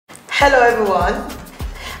Hello everyone,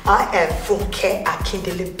 I am Funke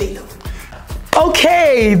Akindele Bello.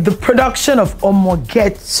 Okay, the production of Omo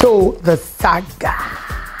Ghetto, the saga.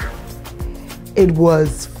 It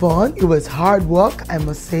was fun, it was hard work, I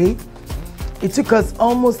must say. It took us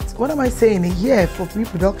almost, what am I saying, a year for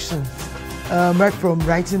pre-production. Right from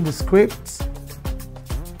writing the script.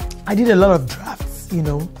 I did a lot of drafts, you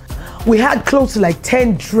know. We had close to like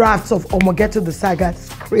 10 drafts of Omo Ghetto, the saga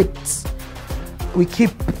scripts. We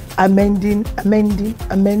keep amending,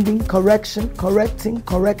 correcting,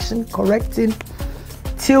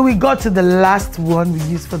 till we got to the last one we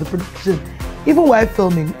used for the production. Even while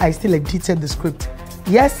filming, I still edited the script.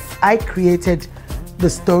 Yes, I created the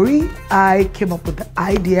story. I came up with the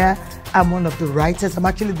idea. I'm one of the writers. I'm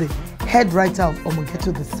actually the head writer of Omo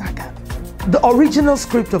Ghetto, the saga. The original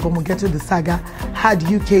script of Omo Ghetto, the saga had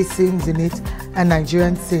UK scenes in it and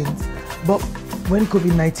Nigerian scenes. But when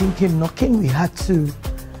COVID-19 came knocking, we had to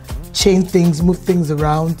change things, move things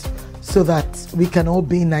around so that we can all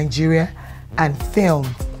be in Nigeria and film.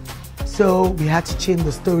 So we had to change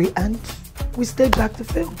the story and we stayed back to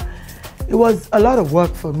film. It was a lot of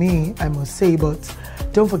work for me, I must say, but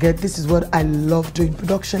don't forget, this is what I love doing.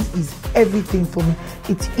 Production is everything for me.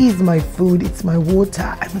 It is my food, it's my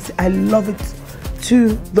water. I must say, I love it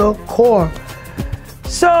to the core.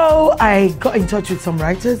 So I got in touch with some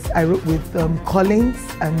writers. I wrote with Collins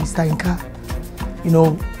and Mr. Akah, you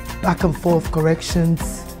know, back and forth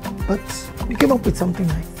corrections, but we came up with something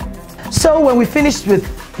nice. So when we finished with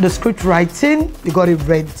the script writing, we got it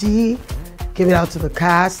ready, gave it out to the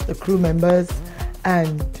cast, the crew members,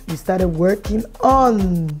 and we started working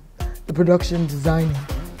on the production designing.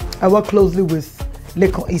 I worked closely with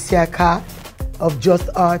Akah of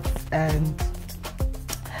Just Arts, and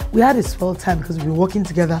we had a swell time because we've been working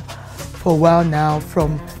together for a while now,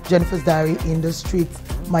 from Jennifer's Diary, In the Streets,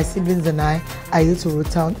 my siblings and I used to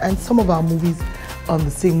Rotown, and some of our movies on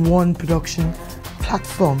the same one production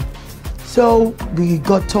platform. So we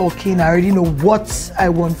got talking. I already know what I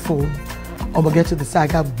want for Omo Ghetto, the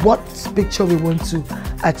saga, what picture we want to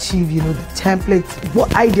achieve, you know, the template,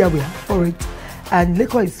 what idea we have for it. And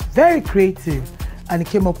Leko is very creative and he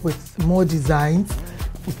came up with more designs.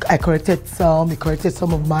 I corrected some, he corrected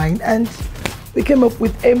some of mine, and we came up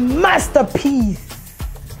with a masterpiece.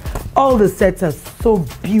 All the sets are so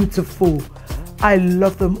beautiful. I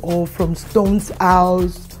love them all, from Stone's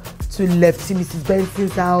house to Lefty, Mrs.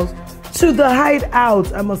 Benson's house, to the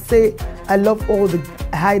hideout. I must say, I love all the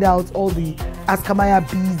hideouts, all the Askamaya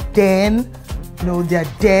bees den, you know, their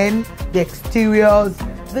den, the exteriors,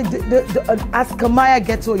 the Askamaya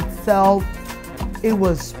ghetto itself. It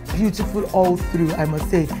was beautiful all through, I must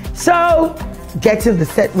say. So, getting the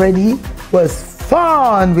set ready was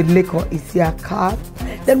fun with Leko Akah.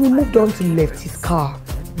 Then we moved on to Lefty's car,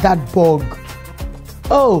 that bug.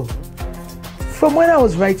 Oh, from when I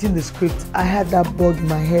was writing the script, I had that bug in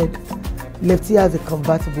my head. Lefty has a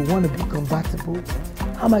convertible, want to be convertible.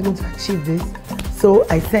 How am I going to achieve this? So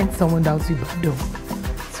I sent someone down to Ibadan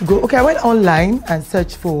to go. Okay, I went online and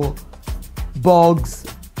searched for bugs,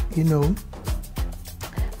 you know,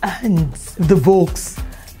 and the Volks,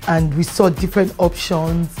 and we saw different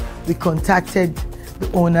options. We contacted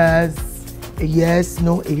the owners. A yes,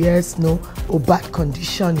 no, a yes, no. Oh, bad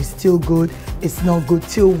condition, is still good, it's not good,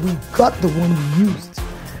 till we got the one we used.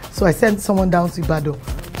 So I sent someone down to Ibadan,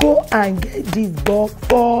 go and get this bug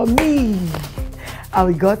for me. And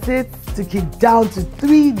we got it, took it down to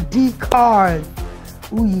 3D cars.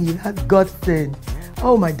 Ooh, that's Godson.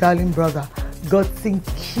 Oh, my darling brother, Godson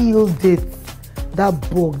killed it. That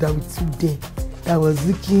bug that we took there, that was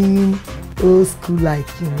looking old school like,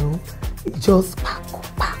 you know, it just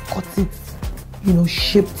cut it, you know,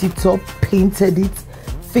 shaped it up, painted it,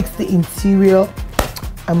 fixed the interior.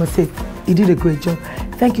 I must say, he did a great job.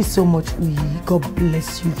 Thank you so much, God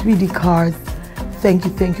bless you. 3D cars, thank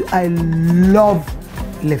you, thank you. I love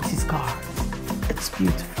Lefty's car. It's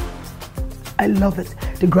beautiful. I love it.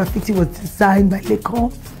 The graffiti was designed by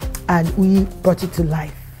Leko and we brought it to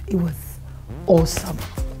life. It was awesome.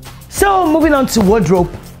 So moving on to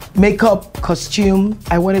wardrobe, makeup, costume,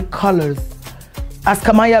 I wanted colors.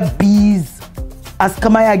 Askamaya bees,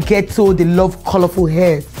 Askamaya Ghetto, they love colorful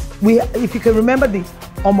hair. If you can remember the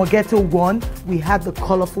Omo Ghetto one, we had the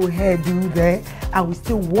colorful hairdo there, and we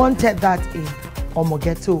still wanted that in Omo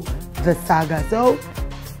Ghetto, the saga. So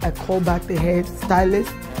I called back the hair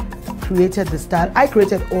stylist, created the style. I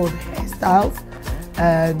created all the hairstyles,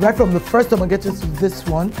 and right from the first Omo Ghetto to this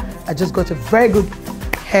one, I just got a very good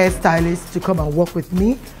hairstylist to come and work with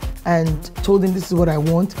me, and told him this is what I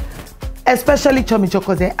want. Especially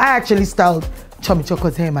Choko's hair. I actually styled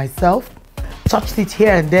Choko's hair myself, touched it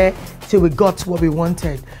here and there till we got what we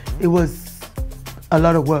wanted. It was a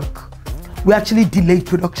lot of work. We actually delayed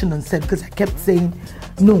production on set because I kept saying,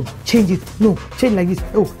 no, change it, no, change like this,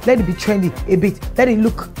 oh, let it be trendy a bit, let it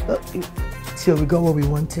look, till we got what we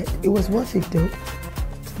wanted. It was worth it though.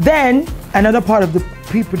 Then, another part of the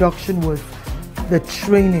pre-production was the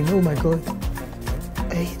training. Oh my God.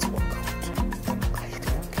 I hate workout.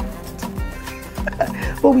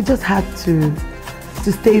 But we just had to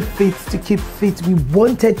stay fit, to keep fit. We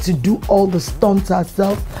wanted to do all the stunts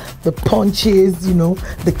ourselves, the punches, you know,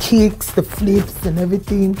 the kicks, the flips and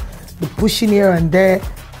everything, the pushing here and there.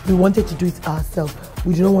 We wanted to do it ourselves.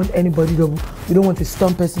 We don't want anybody to, we don't want a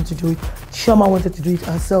stunt person to do it. Chioma wanted to do it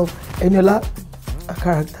herself. Eniola, a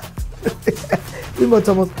character. Bimbo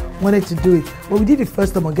Thomas wanted to do it. When we did the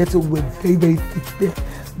first Omo Ghetto, we were very, very fit there.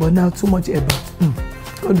 But now too much eba.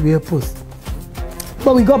 God will help us.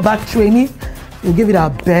 But we got back training. We gave it our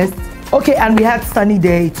best. Okay, and we had Sunny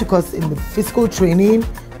there. He took us in the physical training,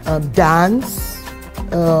 dance,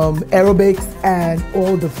 aerobics, and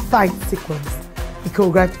all the fight sequence. He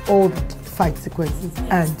choreographed all the fight sequences,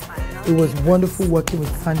 and it was wonderful working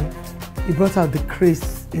with Sunny. He brought out the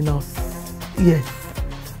craze in us. Yes,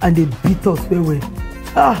 and they beat us where we.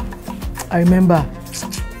 I remember.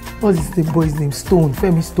 What's the boy's name? Stone,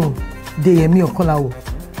 Femi Stone, Deyemi Okanlawon.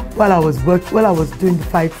 While I was doing the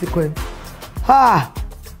fight sequence.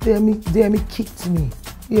 Deyemi kicked me.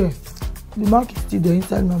 Yeah, the mark is still there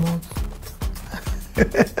inside my mouth.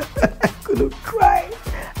 I couldn't cry.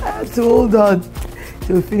 I had to hold on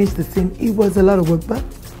till we finished the scene. It was a lot of work, but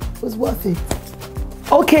it was worth it.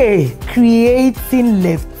 Okay, creating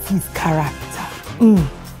Lefty's character.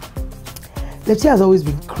 Lefty has always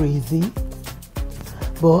been crazy,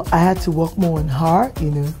 but I had to work more on her,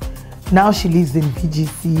 you know. Now she lives in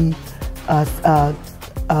VGC as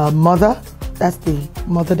a mother. That's the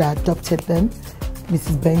mother that adopted them.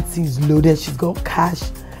 Mrs. Bensi is loaded. She's got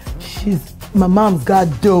cash. My mom's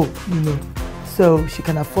got dough, you know. So she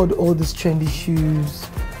can afford all these trendy shoes,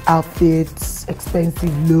 outfits,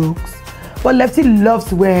 expensive looks. But Lefty loves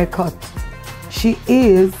to wear haircut. She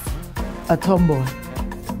is a tomboy.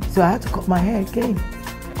 So I had to cut my hair again.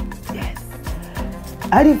 Yes.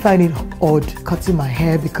 I didn't find it odd cutting my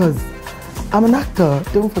hair because I'm an actor,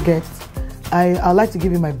 don't forget. I like to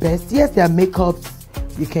give you my best. Yes, there are makeups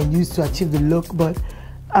you can use to achieve the look, but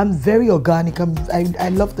I'm very organic. I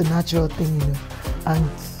love the natural thing, you know. And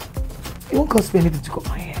it won't cost me anything to cut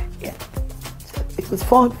my hair. Yeah. So it was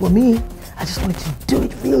fun for me. I just wanted to do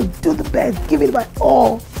it real, do the best, give it my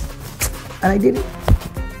all. And I did it.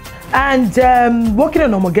 And working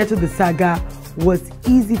on OMOGHETTOTHESAGA was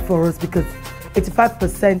easy for us because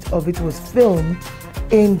 85% of it was filmed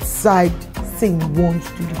inside SceneOne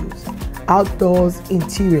Studios. Outdoors,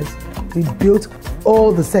 interiors. We built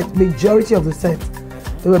all the sets, majority of the sets,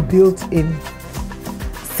 they were built in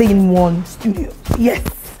SceneOne Studio. Yes.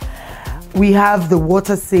 We have the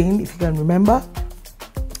water scene, if you can remember,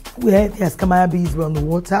 where the Askamaya bees were on the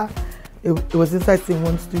water. It was inside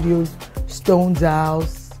SceneOne Studios, Stone's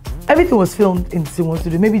house. Everything was filmed in SceneOne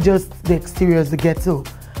Studio, maybe just the exteriors, the ghetto.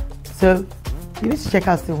 So you need to check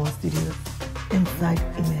out SceneOne Studios inside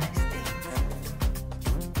Isime.